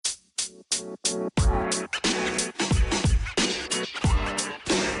Welcome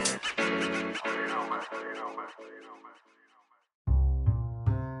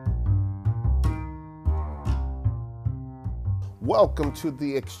to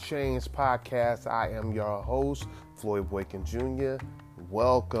the Exchange Podcast. I am your host, Floyd Jr.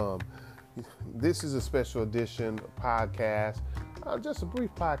 Welcome. This is a special edition podcast, just a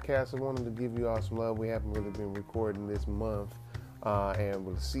brief podcast. I wanted to give you all some love. We haven't really been recording this month, and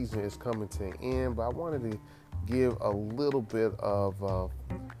the season is coming to an end, but I wanted to give a little bit of a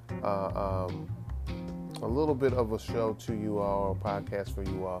show to you all, a podcast for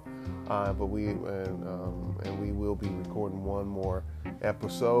you all. But we will be recording one more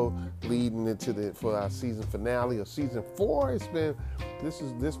episode leading into for our season finale of season 4. This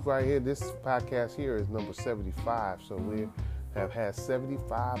podcast here is number 75. So we have had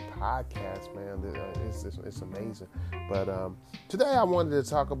 75 podcasts, man. It's amazing. But today I wanted to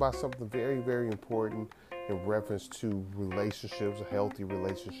talk about something very, very important in reference to relationships, a healthy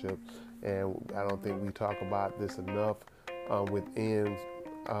relationship. And I don't think we talk about this enough within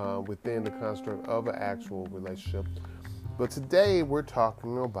the construct of an actual relationship. But today we're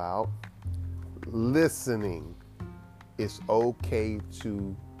talking about listening. It's okay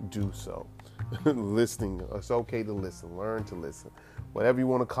to do so. Listening. It's okay to listen. Learn to listen. Whatever you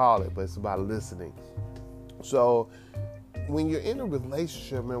want to call it, but it's about listening. So when you're in a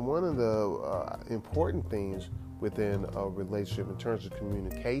relationship, man, one of the important things within a relationship in terms of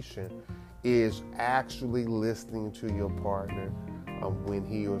communication is actually listening to your partner when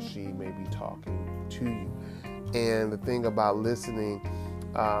he or she may be talking to you. And the thing about listening,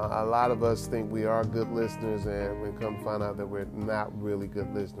 a lot of us think we are good listeners, and we come to find out that we're not really good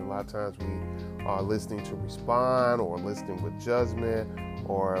listeners. A lot of times we are listening to respond, or listening with judgment,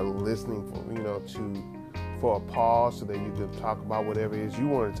 or listening for a pause so that you can talk about whatever it is you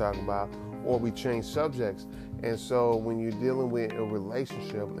want to talk about, or we change subjects. And so when you're dealing with a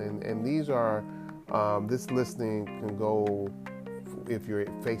relationship, and these are, this listening can go if you're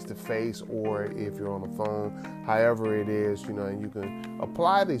face to face or if you're on the phone, however it is, and you can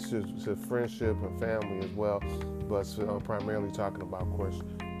apply these to friendship and family as well. But primarily talking about, of course,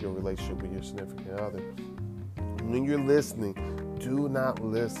 your relationship with your significant other. When you're listening, do not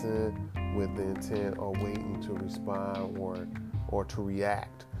listen with the intent of waiting to respond or to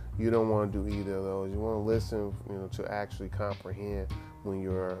react. You don't want to do either of those. You want to listen, to actually comprehend when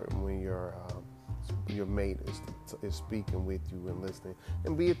your mate is speaking with you and listening,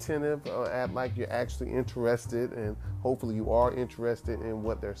 and be attentive. Act like you're actually interested, and hopefully you are interested in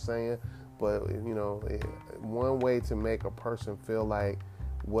what they're saying. But one way to make a person feel like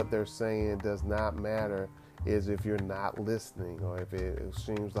what they're saying does not matter is if you're not listening, or if it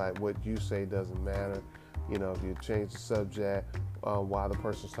seems like what you say doesn't matter. If you change the subject while the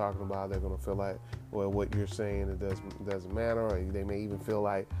person's talking about, they're going to feel like, well, what you're saying, it doesn't matter. Or they may even feel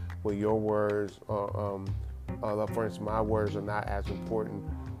like, well, your words, for instance, my words are not as important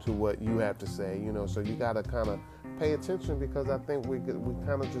to what you have to say. So you got to kind of pay attention, because I think we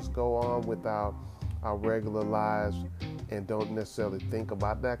kind of just go on with our regular lives and don't necessarily think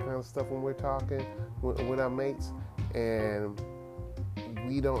about that kind of stuff when we're talking with our mates. And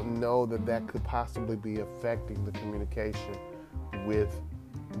we don't know that could possibly be affecting the communication with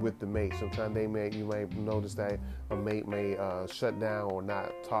the mate. Sometimes you may notice that a mate may shut down or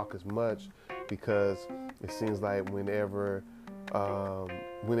not talk as much, because it seems like whenever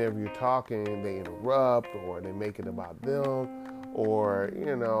you're talking, they interrupt, or they make it about them, or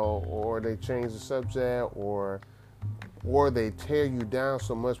they change the subject, or they tear you down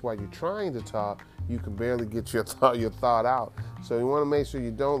so much while you're trying to talk, you can barely get your thought out. So you want to make sure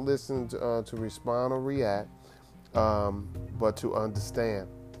you don't listen to respond or react, but to understand.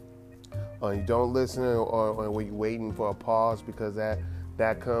 You don't listen or when you're waiting for a pause, because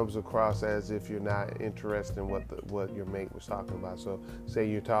that comes across as if you're not interested in what your mate was talking about. So say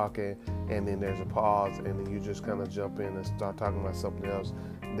you're talking and then there's a pause, and then you just kind of jump in and start talking about something else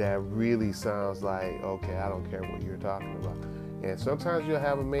that really sounds like, okay, I don't care what you're talking about. And sometimes you'll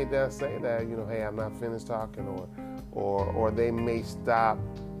have a mate that say that, hey, I'm not finished talking, or they may stop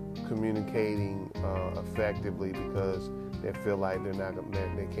communicating effectively because they feel like they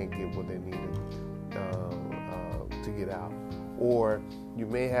can't get what they needed to get out. Or you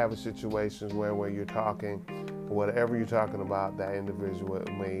may have a situation where you're talking, whatever you're talking about, that individual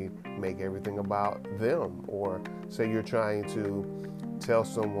may make everything about them. Or say you're trying to tell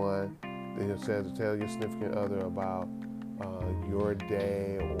someone, tell your significant other about your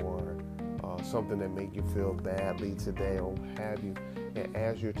day, or something that make you feel badly today, or what have you. And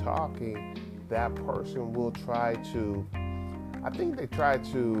as you're talking, that person will try to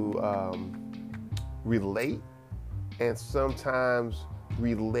relate, and sometimes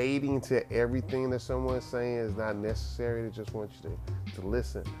relating to everything that someone's saying is not necessary. They just want you to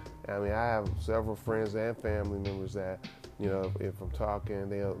listen. I mean, I have several friends and family members that, if I'm talking,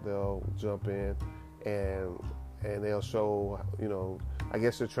 they'll jump in and they'll show, I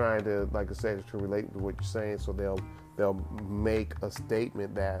guess they're trying to, like I said, to relate to what you're saying. So they'll make a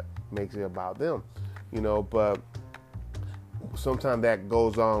statement that makes it about them, but sometimes that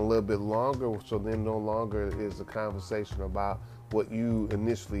goes on a little bit longer. So then no longer is a conversation about what you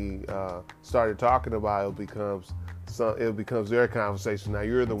initially started talking about. It becomes their conversation. Now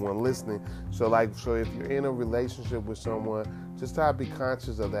you're the one listening. So if you're in a relationship with someone, just try to be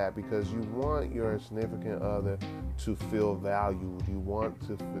conscious of that, because you want your significant other to feel valued. You want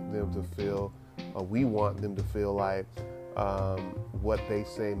them to feel, we want them to feel like what they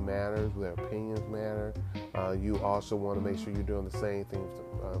say matters, their opinions matter. You also want to make sure you're doing the same thing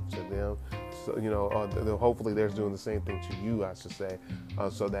to them. So, hopefully they're doing the same thing to you, I should say,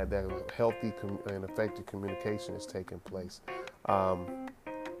 so that healthy and effective communication is taking place. Now,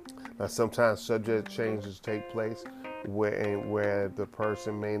 sometimes subject changes take place where the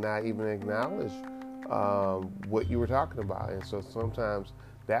person may not even acknowledge what you were talking about. And so sometimes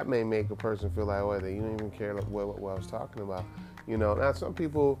that may make a person feel like, they you don't even care what I was talking about. Now some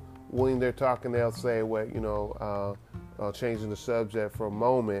people, when they're talking, they'll say, changing the subject for a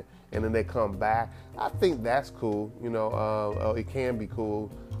moment, and then they come back. I think that's cool. It can be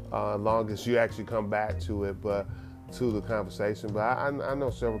cool as long as you actually come back to it, to the conversation. But I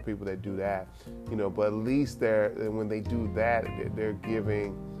know several people that do that, but at least when they do that, they're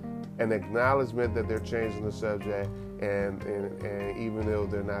giving an acknowledgement that they're changing the subject, and even though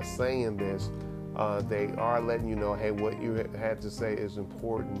they're not saying this, they are letting you know, hey, what you had to say is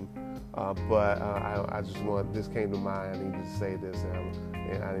important, but I just this came to mind, I needed to say this,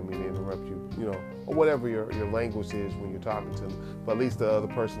 and I didn't mean to interrupt you, or whatever your language is when you're talking to them. But at least the other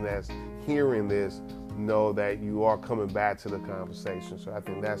person that's hearing this know that you are coming back to the conversation. So I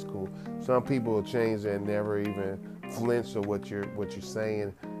think that's cool. Some people will change and never even flinch of what you're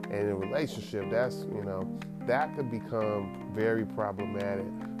saying. And in a relationship, that could become very problematic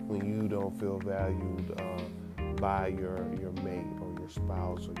when you don't feel valued by your mate or your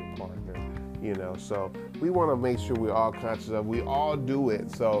spouse or your partner. So we want to make sure we're all conscious of. We all do it.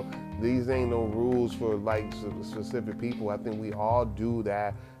 So these ain't no rules for specific people. I think we all do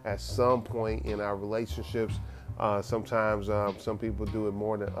that at some point in our relationships. Sometimes some people do it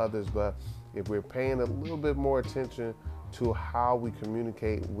more than others, but if we're paying a little bit more attention to how we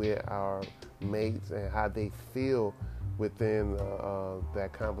communicate with our mates and how they feel within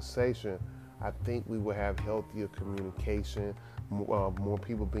that conversation, I think we will have healthier communication, more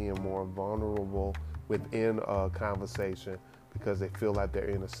people being more vulnerable within a conversation because they feel like they're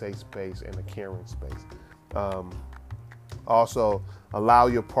in a safe space and a caring space. Also, allow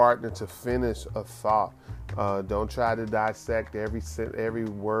your partner to finish a thought. Don't try to dissect every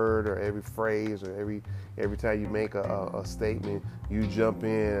word or every phrase, or every time you make a statement, you jump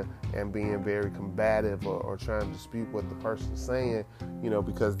in and being very combative or trying to dispute what the person's saying,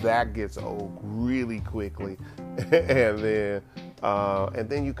 because that gets old really quickly. and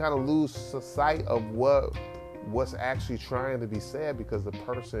then you kind of lose sight of what's actually trying to be said, because the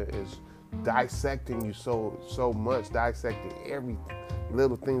person is dissecting you so much, dissecting every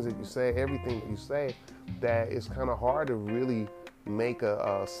little things that you say, everything that you say, that it's kind of hard to really make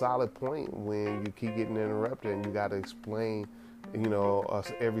a solid point when you keep getting interrupted and you got to explain,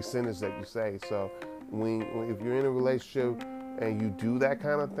 every sentence that you say. So if you're in a relationship and you do that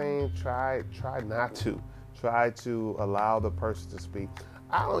kind of thing, try not to. Try to allow the person to speak.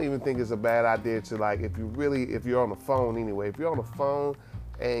 I don't even think it's a bad idea to, if you're on the phone anyway, if you're on the phone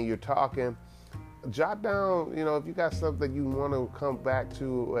and you're talking, jot down, if you got something you want to come back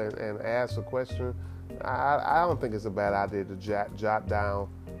to and ask a question, I don't think it's a bad idea to jot down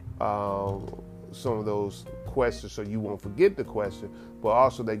some of those questions so you won't forget the question, but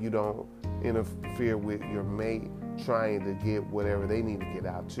also that you don't interfere with your mate trying to get whatever they need to get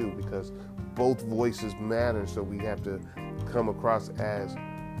out too, because both voices matter. So we have to come across as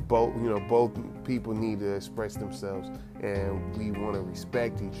both people need to express themselves, and we want to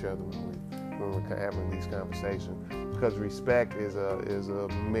respect each other when we're having these conversations, because respect is a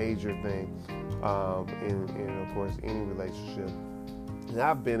major thing in of course any relationship. And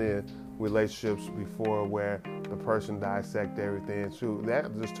I've been in relationships before where the person dissects everything. So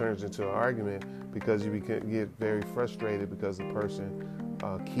that just turns into an argument, because you get very frustrated because the person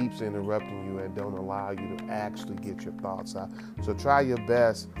keeps interrupting you and don't allow you to actually get your thoughts out. So try your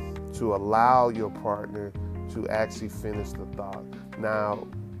best to allow your partner to actually finish the thought. Now,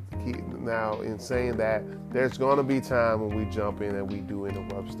 Now, in saying that, there's going to be time when we jump in and we do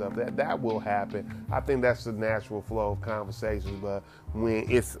interrupt stuff. That will happen. I think that's the natural flow of conversations. But when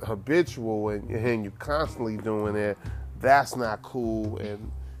it's habitual and you're constantly doing it, that's not cool.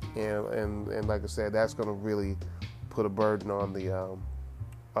 And like I said, that's going to really put a burden on the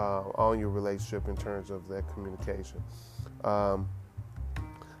on your relationship in terms of that communication.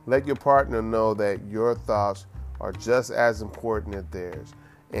 Let your partner know that your thoughts are just as important as theirs.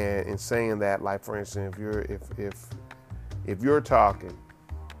 And in saying that, like for instance, if you're talking,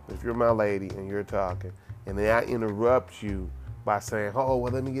 if you're my lady and you're talking, and then I interrupt you by saying, "Oh,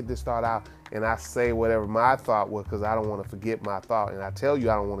 well, let me get this thought out," and I say whatever my thought was because I don't want to forget my thought, and I tell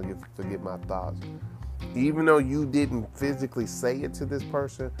you I don't want to forget my thoughts, even though you didn't physically say it to this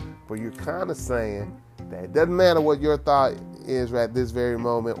person, but you're kind of saying that it doesn't matter what your thought is at this very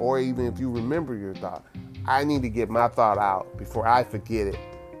moment, or even if you remember your thought, I need to get my thought out before I forget it.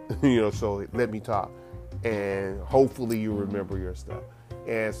 So let me talk, and hopefully you remember your stuff.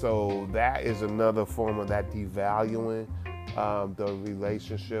 And so that is another form of that devaluing the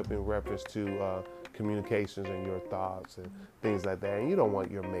relationship in reference to communications and your thoughts and things like that. And you don't want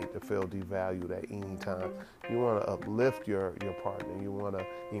your mate to feel devalued at any time. You want to uplift your partner. You want to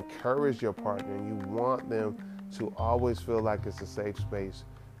encourage your partner. And you want them to always feel like it's a safe space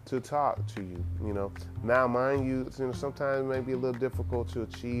to talk to you. Now, mind you, sometimes it may be a little difficult to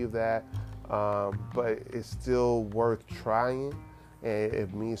achieve that, but it's still worth trying, and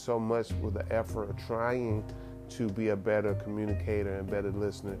it means so much with the effort of trying to be a better communicator and better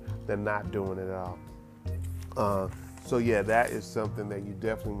listener than not doing it at all. So yeah, that is something that you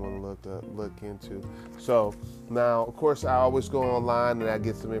definitely want to look into. So now, of course, I always go online and I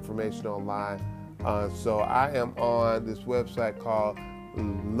get some information online. So I am on this website called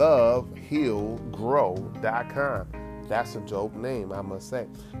lovehealgrow.com. That's a dope name, I must say.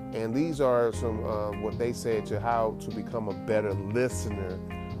 And these are some what they say to how to become a better listener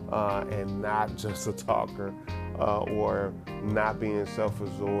and not just a talker, or not being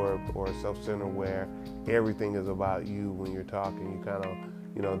self-absorbed or self-centered where everything is about you when you're talking. You kind of,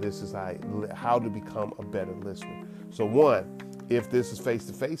 this is like how to become a better listener. So one, if this is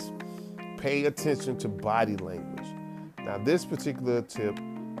face-to-face, pay attention to body language. Now, this particular tip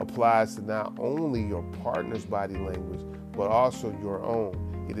applies to not only your partner's body language, but also your own.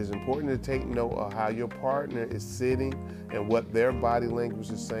 It is important to take note of how your partner is sitting and what their body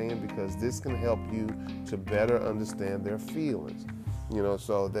language is saying, because this can help you to better understand their feelings.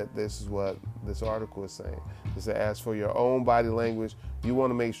 So that this is what this article is saying. It says, as for your own body language, you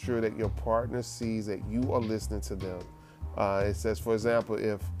want to make sure that your partner sees that you are listening to them. It says, for example,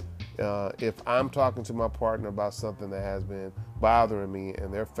 if I'm talking to my partner about something that has been bothering me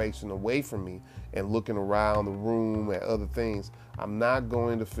and they're facing away from me and looking around the room at other things, I'm not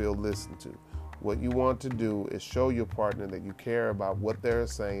going to feel listened to. What you want to do is show your partner that you care about what they're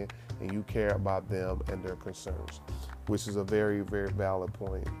saying and you care about them and their concerns, which is a very, very valid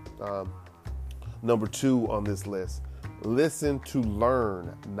point. Number 2 on this list, listen to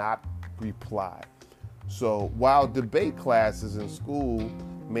learn, not reply. So while debate classes in school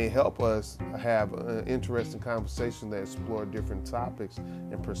may help us have an interesting conversation that explore different topics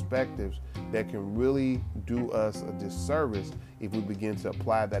and perspectives, that can really do us a disservice if we begin to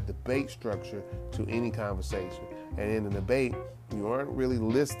apply that debate structure to any conversation. And in a debate, you aren't really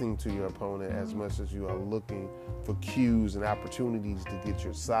listening to your opponent as much as you are looking for cues and opportunities to get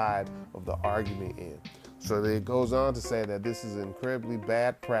your side of the argument in. So it goes on to say that this is incredibly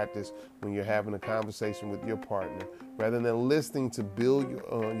bad practice when you're having a conversation with your partner. Rather than listening to build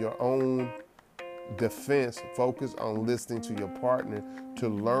your own defense, focus on listening to your partner to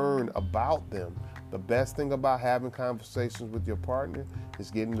learn about them. The best thing about having conversations with your partner is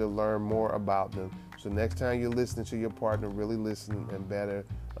getting to learn more about them. So next time you're listening to your partner, really listen and better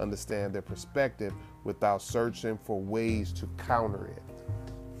understand their perspective without searching for ways to counter it.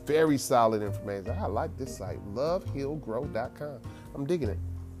 Very solid information. I like this site, lovehealgrow.com. I'm digging it.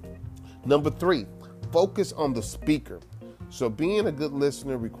 Number 3, focus on the speaker. So being a good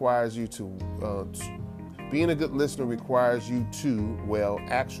listener requires you to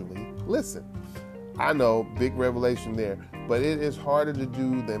actually listen. I know, big revelation there, but it is harder to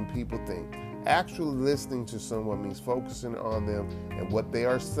do than people think. Actually listening to someone means focusing on them and what they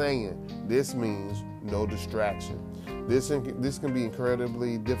are saying. This means no distraction. This can be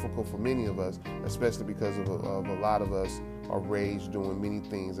incredibly difficult for many of us, especially because of a lot of us are raised doing many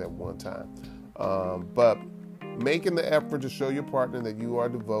things at one time. But making the effort to show your partner that you are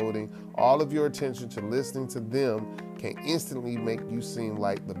devoting all of your attention to listening to them can instantly make you seem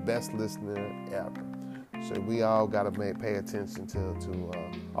like the best listener ever. So we all got to pay attention to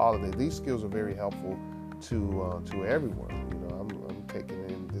all of it. These skills are very helpful to everyone. You know, I'm taking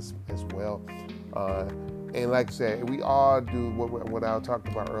in this as well. And like I said, we all do what I talked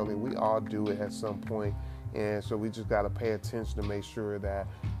about earlier. We all do it at some point, and so we just got to pay attention to make sure that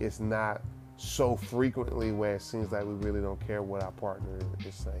it's not so frequently where it seems like we really don't care what our partner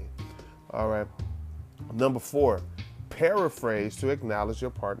is saying. All right. Number 4, paraphrase to acknowledge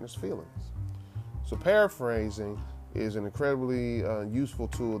your partner's feelings. So paraphrasing is an incredibly useful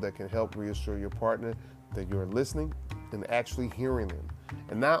tool that can help reassure your partner that you're listening and actually hearing them.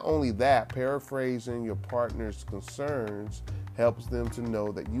 And not only that, paraphrasing your partner's concerns helps them to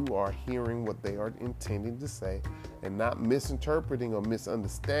know that you are hearing what they are intending to say and not misinterpreting or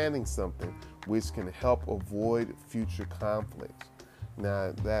misunderstanding something, which can help avoid future conflicts.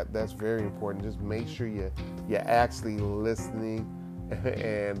 Now, that's very important. Just make sure you're actually listening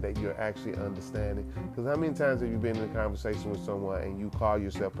and that you're actually understanding. Because how many times have you been in a conversation with someone and you call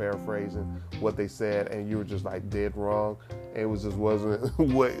yourself paraphrasing what they said and you were just like dead wrong? And it just wasn't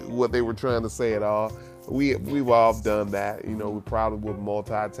what they were trying to say at all. We've all done that. You know, we probably would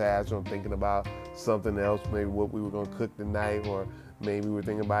multitask on thinking about something else, maybe what we were going to cook tonight, or maybe we were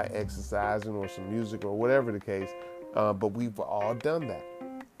thinking about exercising or some music or whatever the case. But we've all done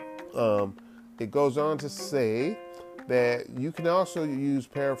that. It goes on to say that you can also use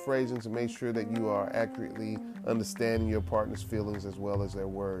paraphrasing to make sure that you are accurately understanding your partner's feelings as well as their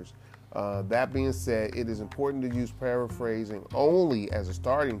words. That being said, it is important to use paraphrasing only as a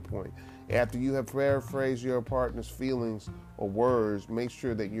starting point. After you have paraphrased your partner's feelings or words, make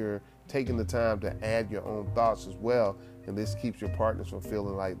sure that you're taking the time to add your own thoughts as well, and this keeps your partners from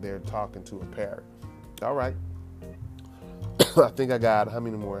feeling like they're talking to a parrot. All right. I think I got, how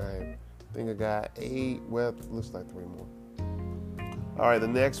many more I have? I think I got 8. Well, looks like 3 more. All right, the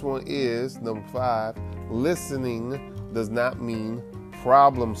next one is number 5. Listening does not mean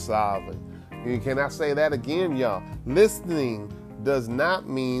problem solving. Can I say that again, y'all? Listening does not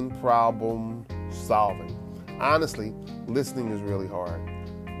mean problem solving. Honestly, listening is really hard.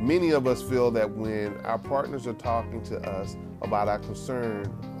 Many of us feel that when our partners are talking to us about our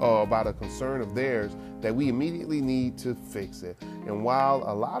concern or about a concern of theirs, that we immediately need to fix it. And while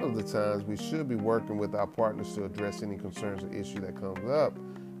a lot of the times we should be working with our partners to address any concerns or issue that comes up,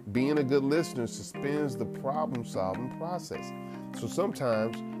 being a good listener suspends the problem-solving process. So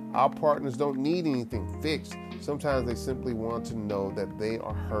sometimes our partners don't need anything fixed. Sometimes they simply want to know that they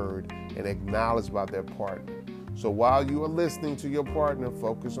are heard and acknowledged by their partner. So while you are listening to your partner,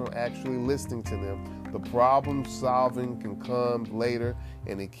 focus on actually listening to them. The problem solving can come later,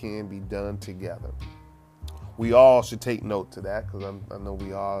 and it can be done together. We all should take note to that, because I know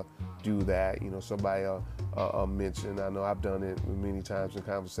we all do that. You know, somebody mentioned, I know I've done it many times in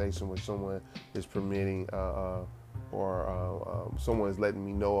conversation where someone is permitting or someone is letting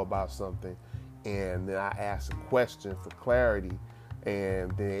me know about something, and then I ask a question for clarity,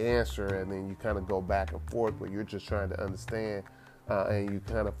 and they answer, and then you kind of go back and forth where you're just trying to understand, and you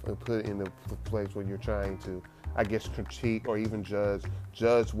kind of put it in the place where you're trying to, I guess, critique or even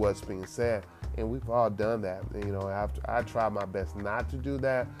judge what's being said. And we've all done that. You know, I try my best not to do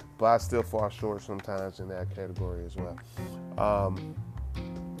that, but I still fall short sometimes in that category as well.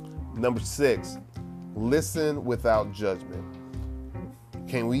 Number 6, listen without judgment.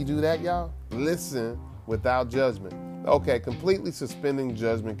 Can we do that, y'all? Listen without judgment. Okay, completely suspending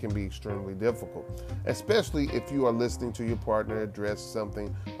judgment can be extremely difficult, especially if you are listening to your partner address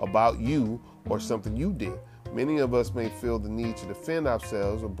something about you or something you did. Many of us may feel the need to defend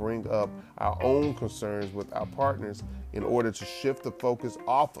ourselves or bring up our own concerns with our partners in order to shift the focus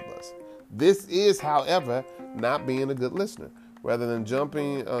off of us. This is, however, not being a good listener. Rather than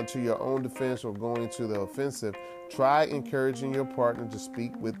jumping to your own defense or going to the offensive, try encouraging your partner to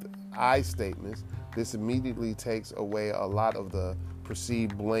speak with I statements. This immediately takes away a lot of the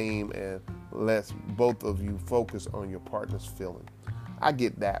perceived blame and lets both of you focus on your partner's feeling. I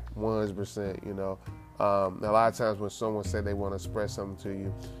get that 100%, you know. A lot of times when someone says they want to express something to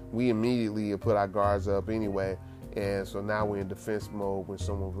you, we immediately put our guards up anyway. And so now we're in defense mode when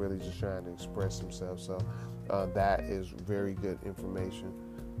someone's really just trying to express themselves. So that is very good information.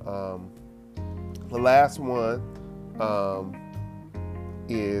 The last one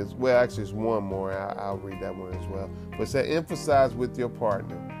is, well, actually it's one more. I'll read that one as well. But it said, emphasize with your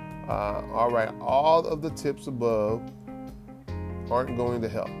partner. All right, all of the tips above aren't going to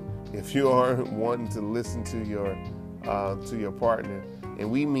help if you aren't wanting to listen to your partner. And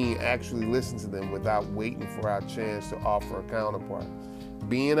we mean actually listen to them without waiting for our chance to offer a counterpart.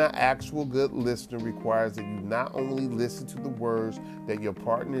 Being an actual good listener requires that you not only listen to the words that your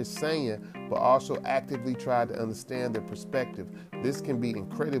partner is saying, but also actively try to understand their perspective. This can be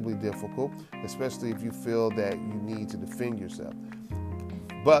incredibly difficult, especially if you feel that you need to defend yourself.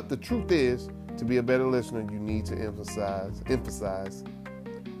 But the truth is, to be a better listener, you need to empathize. You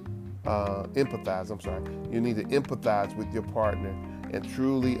need to empathize with your partner and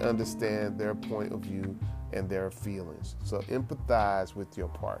truly understand their point of view and their feelings. So empathize with your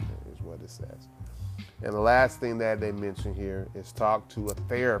partner is what it says. And the last thing that they mention here is talk to a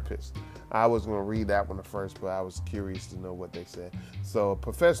therapist. I was going to read that one first, but I was curious to know what they said. So a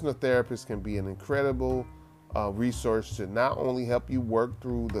professional therapist can be an incredible resource to not only help you work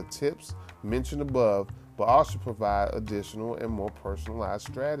through the tips mentioned above, but also provide additional and more personalized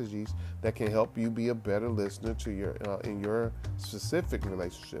strategies that can help you be a better listener to your in your specific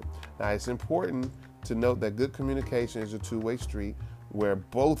relationship. Now, it's important to note that good communication is a two-way street where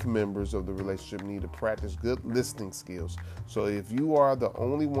both members of the relationship need to practice good listening skills. So if you are the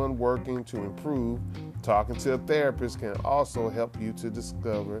only one working to improve, talking to a therapist can also help you to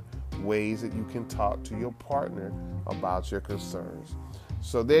discover ways that you can talk to your partner about your concerns.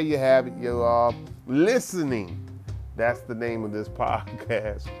 So there you have it, you all. Listening. That's the name of this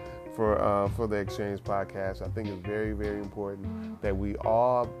podcast for the Exchange Podcast. I think it's very, very important that we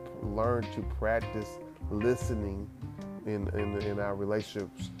all learn to practice listening in our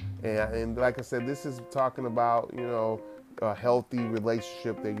relationships. And like I said, this is talking about, a healthy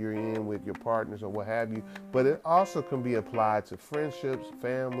relationship that you're in with your partners or what have you. But it also can be applied to friendships,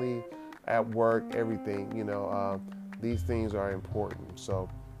 family, at work, everything. These things are important. So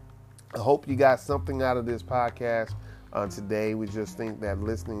I hope you got something out of this podcast today. We just think that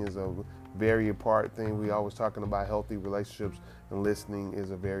listening is a very important thing. We always talking about healthy relationships, and listening is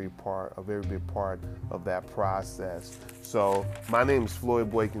a very big part of that process. So my name is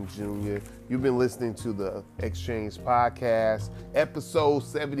Floyd Boykin Jr. You've been listening to the Exchange Podcast, episode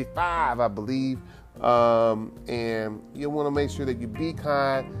 75, I believe. And you want to make sure that you be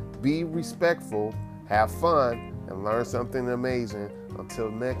kind, be respectful, have fun, and learn something amazing.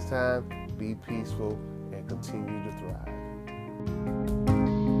 Until next time, be peaceful and continue to thrive.